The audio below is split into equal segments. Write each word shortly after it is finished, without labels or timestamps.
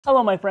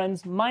Hello my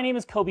friends, my name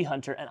is Kobe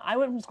Hunter and I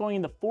went from scoring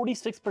in the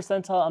 46th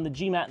percentile on the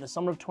GMAT in the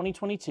summer of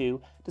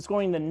 2022 to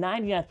scoring the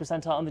 99th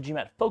percentile on the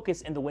GMAT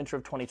Focus in the winter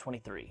of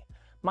 2023.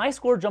 My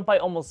score jumped by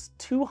almost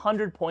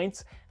 200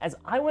 points as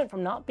I went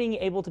from not being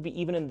able to be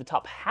even in the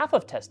top half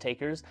of test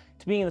takers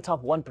to being in the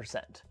top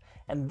 1%.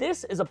 And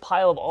this is a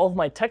pile of all of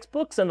my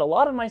textbooks and a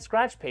lot of my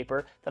scratch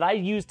paper that I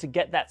used to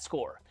get that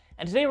score.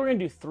 And today we're going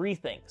to do three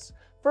things.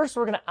 First,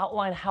 we're going to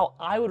outline how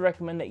I would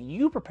recommend that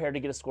you prepare to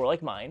get a score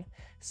like mine.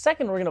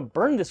 Second, we're going to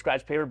burn the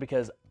scratch paper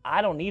because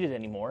I don't need it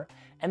anymore.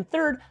 And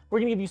third, we're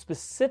going to give you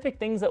specific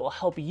things that will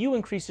help you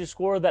increase your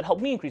score that help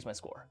me increase my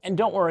score. And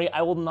don't worry,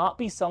 I will not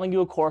be selling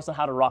you a course on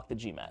how to rock the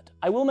GMAT.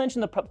 I will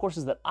mention the prep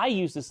courses that I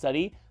use to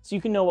study so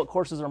you can know what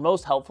courses are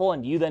most helpful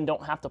and you then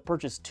don't have to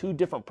purchase two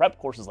different prep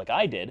courses like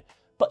I did,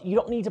 but you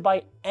don't need to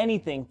buy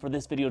anything for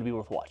this video to be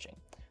worth watching.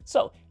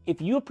 So,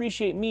 if you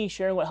appreciate me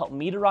sharing what helped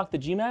me to rock the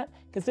GMAT,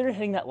 consider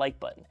hitting that like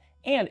button.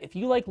 And if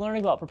you like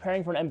learning about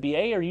preparing for an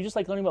MBA or you just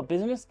like learning about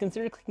business,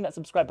 consider clicking that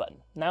subscribe button.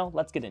 Now,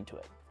 let's get into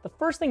it. The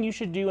first thing you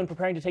should do in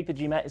preparing to take the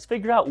GMAT is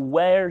figure out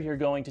where you're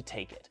going to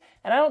take it.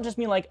 And I don't just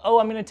mean like, oh,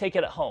 I'm going to take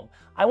it at home.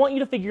 I want you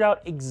to figure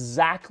out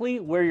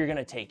exactly where you're going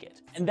to take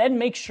it. And then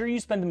make sure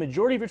you spend the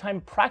majority of your time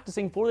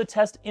practicing for the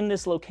test in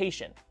this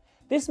location.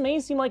 This may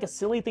seem like a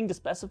silly thing to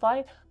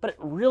specify, but it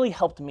really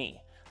helped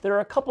me. There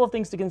are a couple of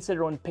things to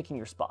consider when picking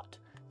your spot.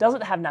 Does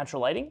it have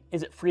natural lighting?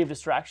 Is it free of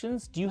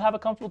distractions? Do you have a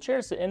comfortable chair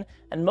to sit in?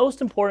 And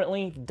most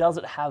importantly, does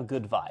it have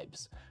good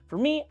vibes? For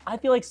me, I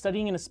feel like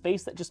studying in a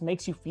space that just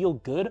makes you feel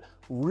good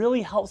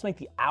really helps make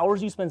the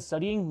hours you spend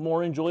studying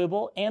more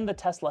enjoyable and the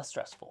test less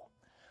stressful.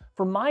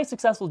 For my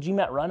successful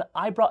GMAT run,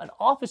 I brought an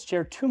office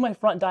chair to my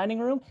front dining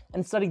room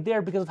and studied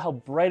there because of how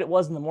bright it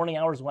was in the morning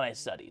hours when I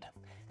studied.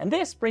 And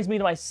this brings me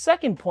to my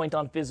second point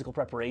on physical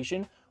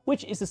preparation,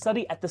 which is to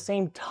study at the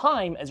same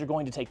time as you're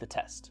going to take the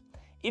test.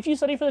 If you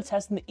study for the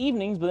test in the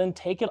evenings, but then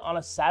take it on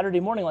a Saturday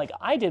morning like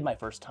I did my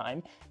first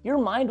time, your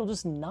mind will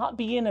just not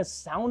be in as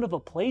sound of a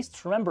place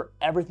to remember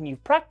everything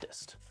you've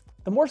practiced.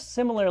 The more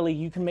similarly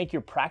you can make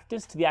your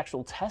practice to the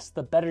actual test,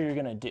 the better you're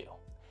gonna do.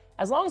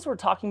 As long as we're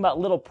talking about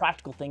little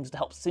practical things to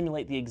help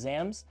simulate the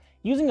exams,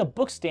 using a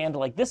book stand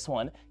like this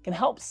one can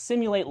help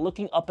simulate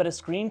looking up at a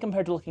screen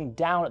compared to looking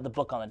down at the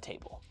book on the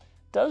table.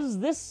 Does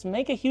this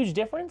make a huge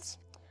difference?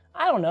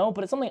 I don't know,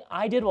 but it's something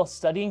I did while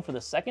studying for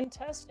the second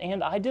test,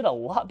 and I did a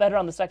lot better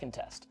on the second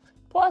test.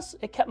 Plus,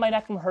 it kept my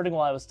neck from hurting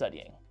while I was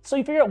studying. So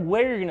you figure out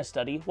where you're gonna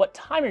study, what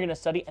time you're gonna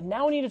study, and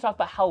now we need to talk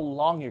about how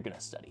long you're gonna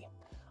study.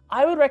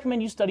 I would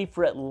recommend you study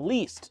for at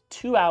least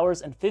 2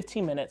 hours and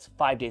 15 minutes,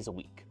 5 days a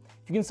week.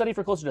 If you can study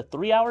for closer to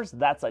 3 hours,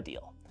 that's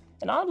ideal.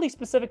 An oddly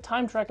specific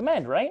time to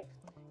recommend, right?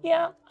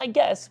 Yeah, I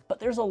guess, but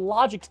there's a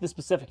logic to the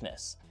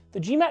specificness.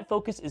 The GMAT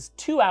Focus is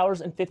 2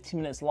 hours and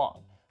 15 minutes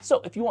long. So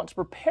if you want to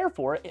prepare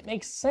for it, it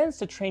makes sense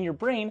to train your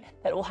brain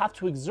that it will have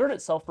to exert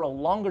itself for a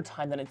longer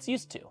time than it's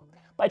used to.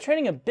 By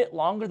training a bit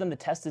longer than the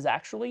test is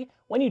actually,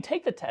 when you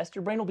take the test,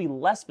 your brain will be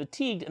less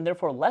fatigued and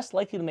therefore less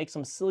likely to make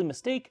some silly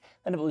mistake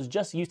than if it was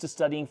just used to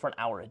studying for an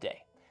hour a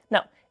day.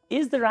 Now,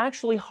 is there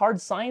actually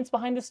hard science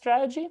behind this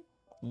strategy?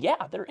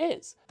 Yeah, there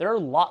is. There are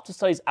lots of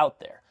studies out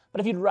there. But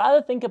if you'd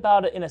rather think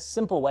about it in a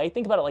simple way,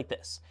 think about it like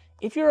this.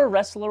 If you're a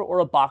wrestler or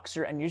a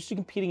boxer and you're used to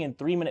competing in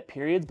 3-minute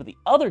periods, but the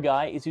other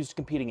guy is used to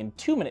competing in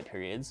 2-minute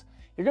periods,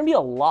 you're gonna be a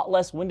lot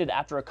less winded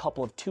after a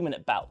couple of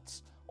 2-minute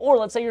bouts. Or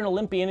let's say you're an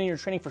Olympian and you're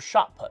training for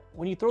shot put.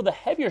 When you throw the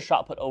heavier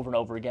shot put over and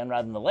over again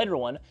rather than the lighter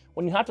one,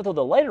 when you have to throw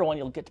the lighter one,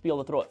 you'll get to be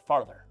able to throw it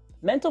farther.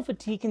 Mental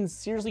fatigue can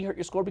seriously hurt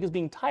your score because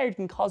being tired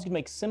can cause you to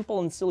make simple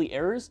and silly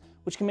errors,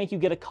 which can make you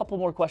get a couple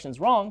more questions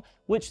wrong,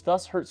 which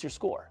thus hurts your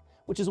score.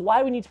 Which is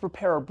why we need to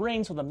prepare our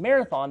brains for the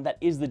marathon that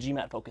is the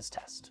GMAT Focus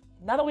test.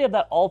 Now that we have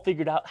that all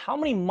figured out, how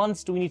many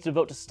months do we need to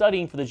devote to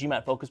studying for the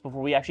GMAT Focus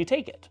before we actually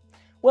take it?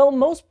 Well,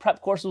 most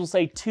prep courses will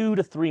say 2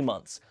 to 3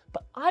 months,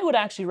 but I would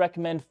actually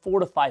recommend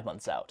 4 to 5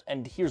 months out,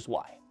 and here's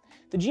why.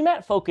 The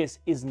GMAT Focus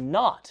is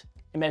not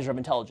a measure of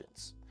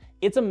intelligence.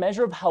 It's a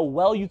measure of how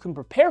well you can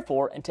prepare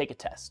for and take a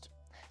test.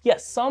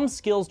 Yes, some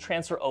skills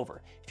transfer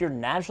over. If you're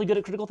naturally good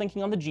at critical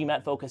thinking on the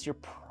GMAT Focus, you're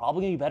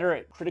probably gonna be better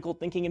at critical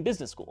thinking in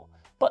business school.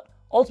 But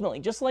ultimately,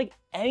 just like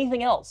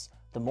anything else,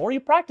 the more you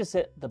practice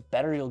it, the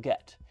better you'll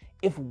get.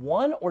 If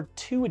 1 or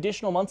 2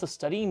 additional months of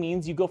studying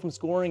means you go from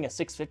scoring a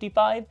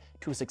 655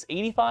 to a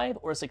 685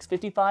 or a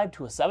 655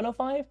 to a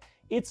 705,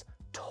 it's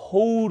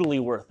totally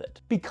worth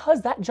it.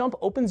 Because that jump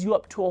opens you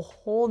up to a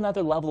whole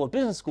nother level of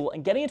business school,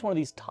 and getting into one of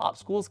these top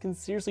schools can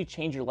seriously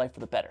change your life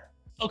for the better.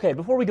 Okay,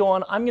 before we go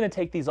on, I'm gonna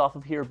take these off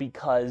of here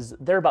because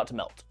they're about to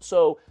melt.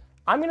 So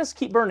I'm gonna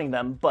keep burning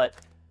them, but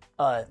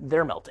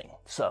they're melting.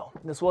 So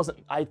this wasn't,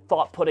 I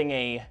thought putting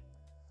a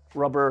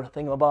rubber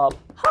thingamabob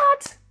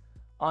hot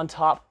on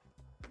top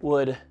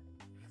would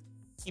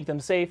keep them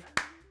safe,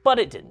 but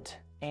it didn't.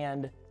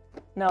 And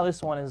now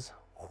this one is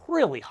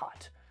really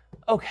hot.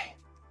 Okay,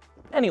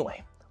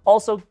 anyway,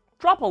 also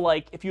drop a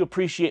like if you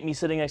appreciate me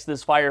sitting next to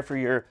this fire for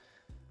your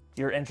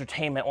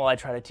entertainment while I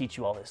try to teach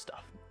you all this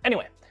stuff.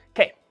 Anyway,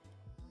 okay,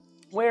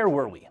 where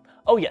were we?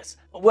 Oh yes,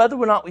 whether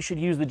or not we should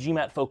use the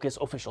GMAT Focus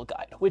official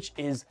guide, which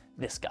is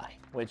this guy,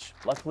 which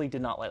luckily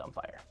did not light on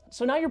fire.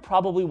 So now you're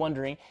probably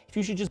wondering if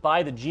you should just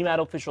buy the GMAT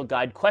official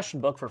guide question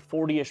book for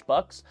 40-ish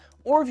bucks,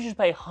 or if you should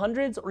pay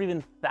hundreds or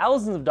even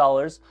thousands of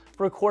dollars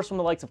for a course from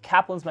the likes of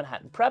Kaplan's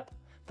Manhattan Prep,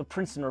 the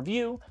Princeton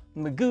Review,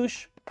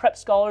 Magoosh, Prep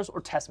Scholars,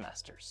 or Test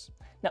Masters.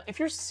 Now, if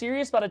you're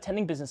serious about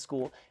attending business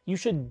school, you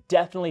should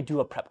definitely do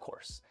a prep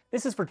course.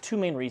 This is for two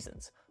main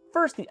reasons.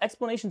 First, the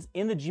explanations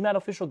in the GMAT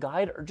official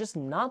guide are just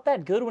not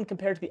that good when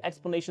compared to the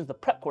explanations the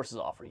prep courses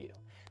offer you.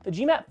 The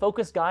GMAT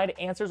Focus guide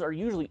answers are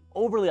usually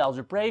overly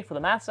algebraic for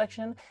the math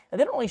section, and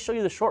they don't really show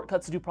you the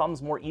shortcuts to do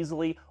problems more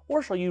easily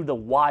or show you the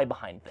why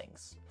behind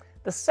things.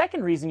 The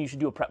second reason you should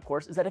do a prep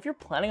course is that if you're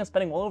planning on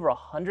spending well over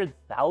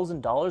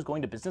 $100,000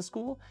 going to business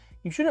school,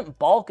 you shouldn't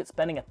balk at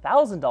spending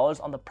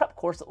 $1,000 on the prep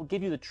course that will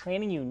give you the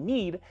training you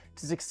need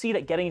to succeed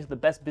at getting into the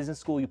best business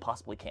school you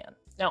possibly can.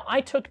 Now,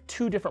 I took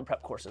two different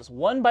prep courses,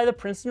 one by the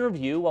Princeton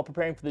Review while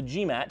preparing for the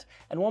GMAT,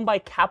 and one by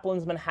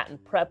Kaplan's Manhattan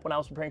Prep when I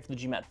was preparing for the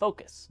GMAT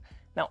Focus.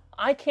 Now,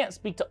 I can't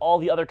speak to all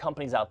the other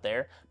companies out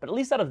there, but at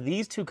least out of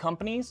these two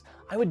companies,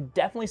 I would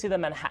definitely say that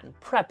Manhattan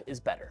Prep is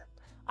better.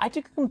 I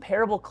took a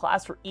comparable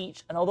class for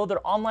each, and although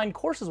their online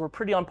courses were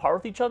pretty on par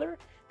with each other,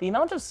 the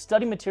amount of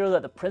study material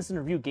that the Princeton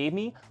Review gave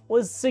me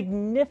was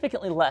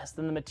significantly less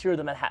than the material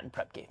the Manhattan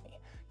Prep gave me.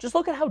 Just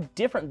look at how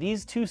different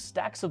these two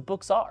stacks of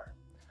books are.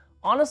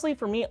 Honestly,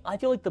 for me, I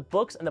feel like the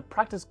books and the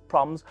practice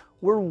problems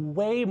were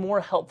way more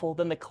helpful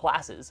than the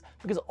classes,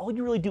 because all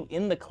you really do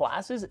in the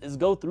classes is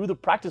go through the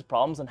practice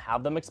problems and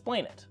have them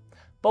explain it.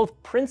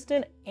 Both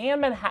Princeton and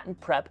Manhattan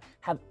Prep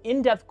have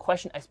in-depth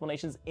question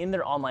explanations in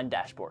their online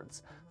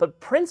dashboards, but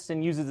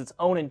Princeton uses its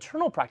own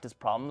internal practice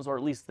problems, or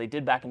at least they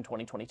did back in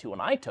 2022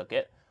 when I took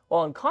it,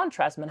 while in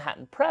contrast,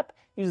 Manhattan Prep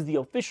uses the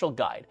official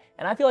guide,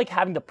 and I feel like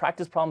having the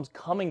practice problems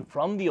coming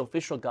from the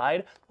official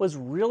guide was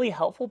really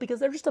helpful because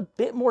they're just a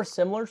bit more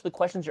similar to the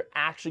questions you're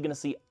actually going to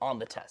see on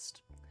the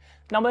test.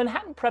 Now,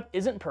 Manhattan Prep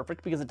isn't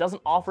perfect because it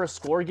doesn't offer a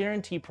score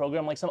guarantee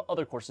program like some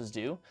other courses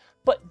do,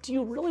 but do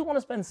you really want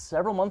to spend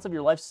several months of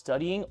your life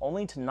studying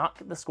only to not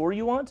get the score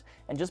you want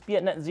and just be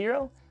at net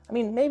zero? I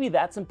mean, maybe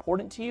that's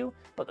important to you,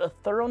 but the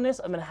thoroughness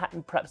of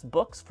Manhattan Prep's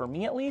books, for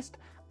me at least,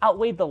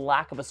 outweighed the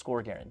lack of a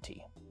score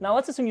guarantee. Now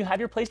let's assume you have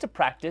your place to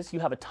practice, you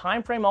have a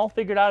time frame all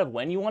figured out of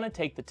when you want to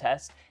take the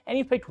test, and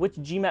you've picked which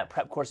GMAT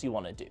prep course you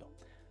want to do.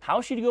 How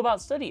should you go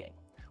about studying?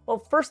 Well,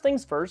 first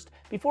things first,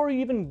 before you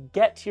even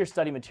get to your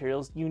study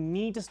materials, you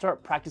need to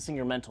start practicing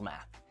your mental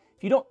math.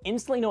 If you don't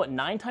instantly know what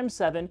 9 times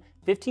 7,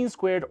 15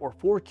 squared, or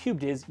 4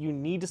 cubed is, you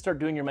need to start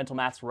doing your mental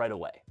maths right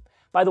away.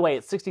 By the way,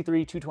 it's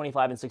 63,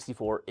 225, and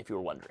 64 if you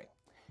were wondering.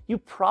 You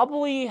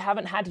probably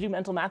haven't had to do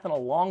mental math in a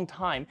long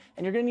time,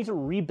 and you're going to need to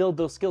rebuild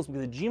those skills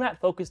because the GMAT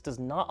Focus does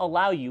not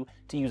allow you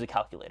to use a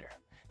calculator.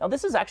 Now,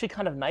 this is actually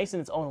kind of nice in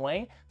its own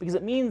way because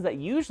it means that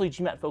usually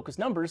GMAT Focus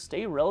numbers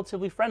stay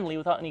relatively friendly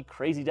without any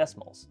crazy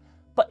decimals.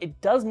 But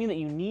it does mean that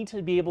you need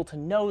to be able to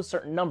know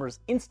certain numbers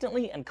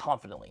instantly and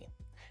confidently.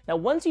 Now,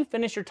 once you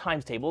finish your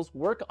times tables,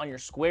 work on your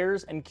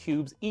squares and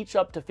cubes, each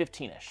up to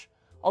 15-ish.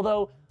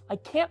 Although, I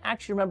can't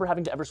actually remember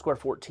having to ever square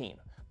 14.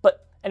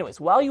 But anyways,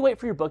 while you wait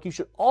for your book, you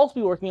should also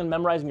be working on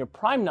memorizing your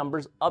prime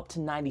numbers up to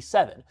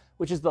 97,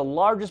 which is the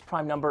largest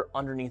prime number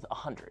underneath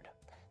 100.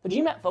 The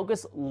GMAT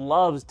Focus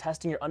loves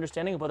testing your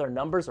understanding of whether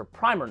numbers are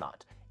prime or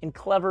not, in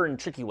clever and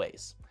tricky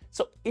ways.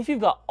 So if you've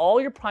got all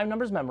your prime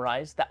numbers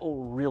memorized, that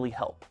will really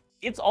help.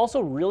 It's also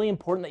really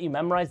important that you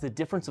memorize the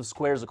difference of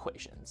squares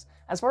equations.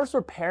 As far as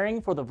preparing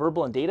for the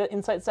verbal and data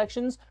insight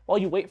sections, while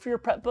you wait for your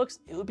prep books,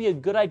 it would be a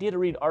good idea to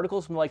read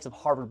articles from the likes of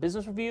Harvard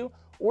Business Review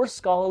or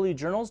scholarly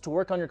journals to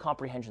work on your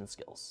comprehension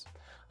skills.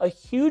 A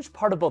huge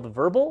part of both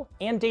verbal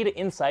and data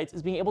insights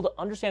is being able to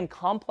understand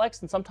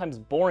complex and sometimes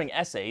boring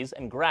essays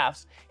and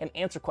graphs and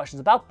answer questions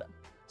about them.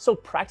 So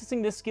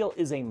practicing this skill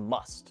is a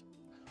must.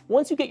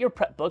 Once you get your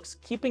prep books,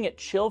 keeping it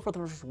chill for the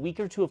first week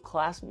or two of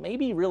class may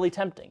be really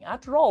tempting.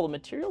 After all, the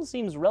material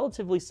seems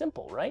relatively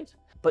simple, right?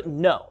 But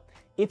no,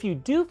 if you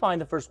do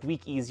find the first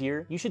week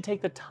easier, you should take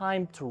the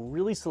time to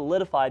really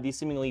solidify these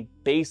seemingly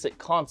basic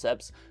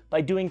concepts by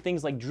doing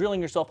things like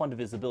drilling yourself on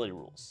divisibility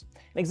rules.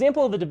 An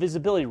example of a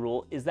divisibility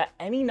rule is that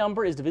any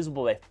number is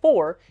divisible by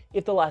 4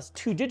 if the last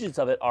 2 digits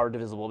of it are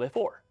divisible by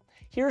 4.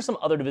 Here are some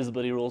other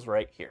divisibility rules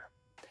right here.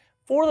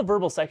 For the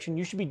verbal section,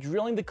 you should be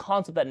drilling the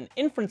concept that an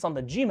inference on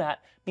the GMAT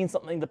means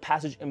something the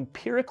passage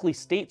empirically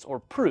states or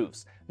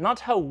proves, not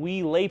how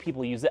we lay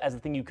people use it as a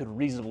thing you could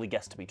reasonably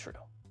guess to be true.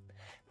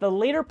 The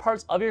later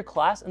parts of your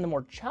class and the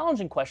more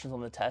challenging questions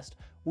on the test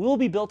will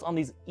be built on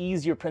these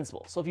easier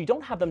principles, so if you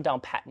don't have them down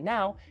pat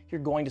now,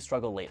 you're going to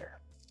struggle later.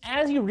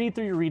 As you read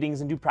through your readings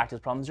and do practice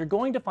problems, you're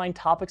going to find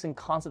topics and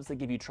concepts that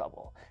give you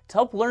trouble. To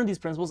help learn these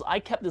principles, I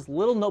kept this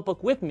little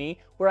notebook with me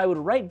where I would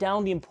write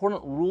down the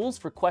important rules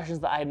for questions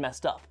that I had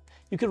messed up.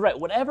 You could write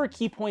whatever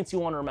key points you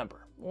want to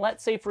remember.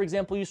 Let's say, for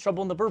example, you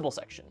struggle in the verbal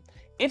section.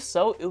 If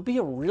so, it would be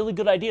a really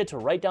good idea to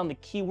write down the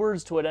key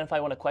words to identify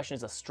when a question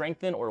is a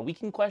strengthen or a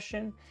weaken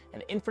question,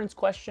 an inference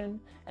question,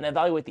 and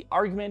evaluate the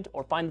argument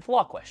or find the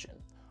flaw question.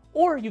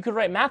 Or you could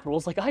write math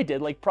rules like I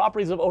did, like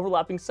properties of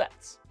overlapping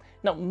sets.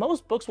 Now,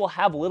 most books will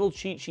have little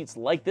cheat sheets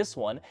like this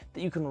one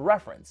that you can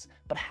reference,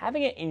 but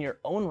having it in your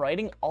own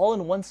writing all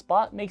in one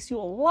spot makes you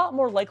a lot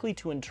more likely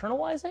to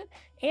internalize it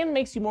and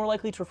makes you more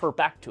likely to refer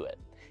back to it.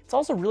 It's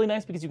also really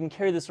nice because you can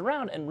carry this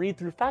around and read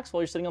through facts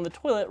while you're sitting on the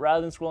toilet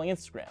rather than scrolling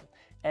Instagram.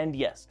 And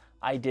yes,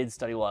 I did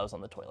study while I was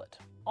on the toilet.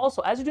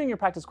 Also, as you're doing your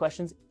practice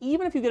questions,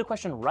 even if you get a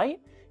question right,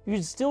 you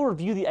should still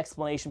review the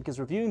explanation, because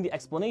reviewing the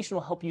explanation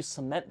will help you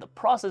cement the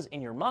process in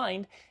your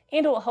mind,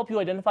 and it will help you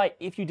identify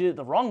if you did it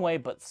the wrong way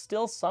but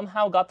still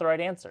somehow got the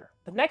right answer.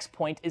 The next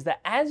point is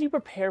that as you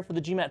prepare for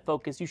the GMAT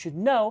Focus, you should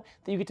know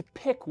that you get to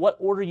pick what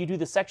order you do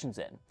the sections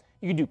in.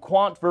 You can do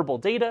quant, verbal,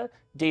 data,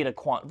 data,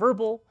 quant,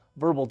 verbal,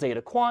 verbal,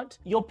 data, quant.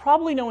 You'll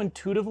probably know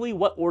intuitively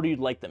what order you'd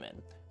like them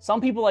in. Some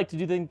people like to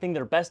do the thing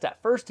they're best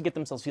at first to get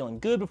themselves feeling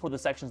good before the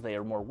sections they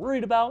are more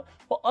worried about,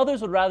 while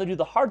others would rather do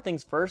the hard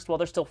things first while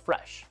they're still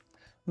fresh.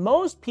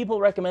 Most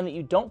people recommend that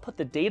you don't put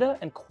the data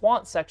and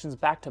quant sections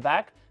back to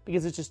back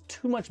because it's just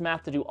too much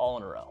math to do all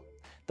in a row.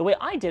 The way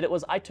I did it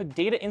was I took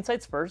data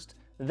insights first,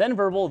 then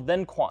verbal,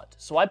 then quant,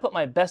 so I put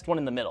my best one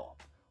in the middle.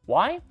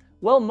 Why?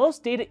 Well,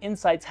 most data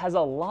insights has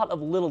a lot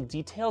of little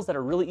details that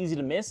are really easy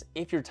to miss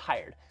if you're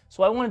tired,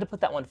 so I wanted to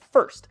put that one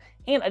first,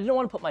 and I didn't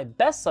want to put my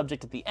best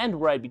subject at the end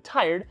where I'd be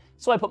tired,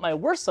 so I put my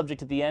worst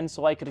subject at the end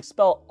so I could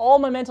expel all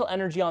my mental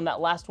energy on that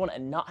last one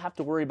and not have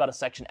to worry about a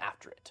section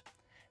after it.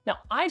 Now,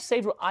 I've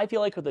saved what I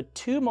feel like are the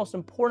two most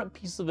important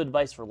pieces of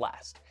advice for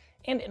last,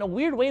 and in a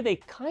weird way they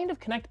kind of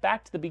connect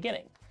back to the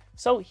beginning.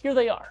 So here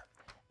they are.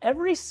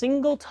 Every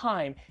single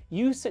time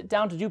you sit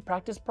down to do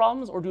practice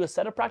problems or do a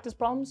set of practice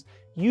problems,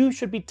 you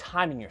should be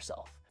timing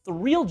yourself. The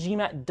real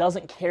GMAT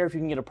doesn't care if you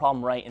can get a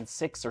problem right in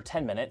 6 or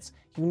 10 minutes,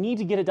 you need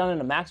to get it done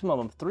in a maximum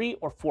of 3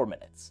 or 4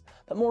 minutes.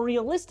 But more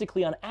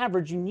realistically, on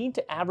average, you need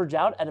to average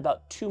out at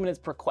about 2 minutes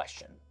per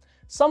question.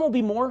 Some will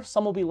be more,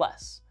 some will be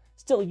less.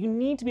 Still, you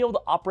need to be able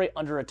to operate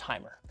under a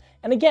timer.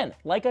 And again,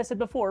 like I said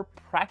before,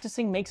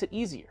 practicing makes it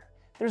easier.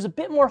 There's a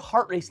bit more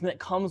heart racing that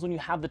comes when you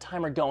have the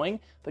timer going,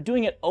 but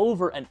doing it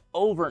over and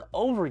over and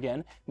over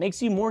again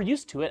makes you more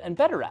used to it and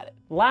better at it.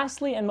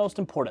 Lastly, and most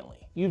importantly,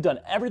 you've done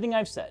everything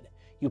I've said.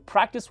 You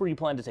practiced where you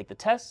plan to take the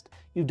test,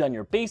 you've done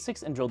your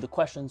basics and drilled the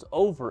questions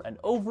over and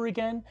over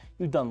again,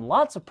 you've done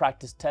lots of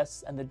practice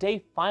tests, and the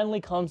day finally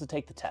comes to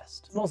take the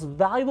test. The most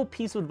valuable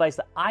piece of advice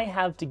that I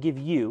have to give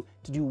you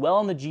to do well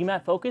on the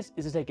GMAT Focus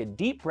is to take a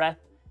deep breath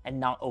and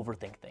not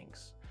overthink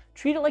things.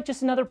 Treat it like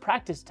just another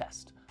practice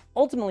test.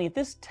 Ultimately, if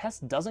this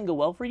test doesn't go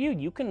well for you,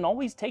 you can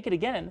always take it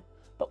again,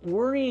 but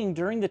worrying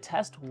during the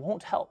test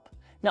won't help.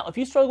 Now, if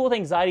you struggle with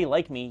anxiety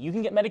like me, you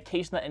can get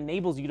medication that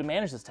enables you to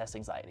manage this test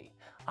anxiety.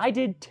 I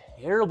did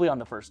terribly on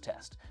the first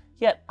test,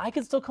 yet I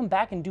could still come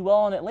back and do well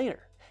on it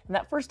later, and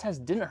that first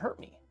test didn't hurt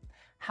me.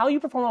 How you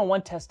perform on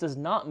one test does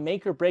not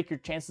make or break your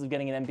chances of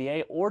getting an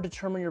MBA or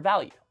determine your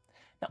value.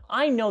 Now,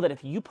 I know that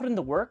if you put in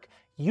the work,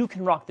 you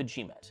can rock the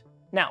GMAT.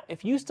 Now,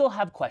 if you still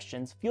have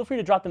questions, feel free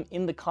to drop them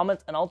in the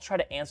comments and I'll try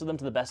to answer them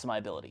to the best of my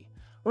ability.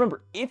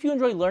 Remember, if you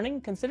enjoy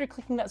learning, consider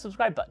clicking that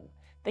subscribe button.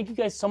 Thank you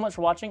guys so much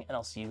for watching, and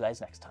I'll see you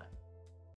guys next time.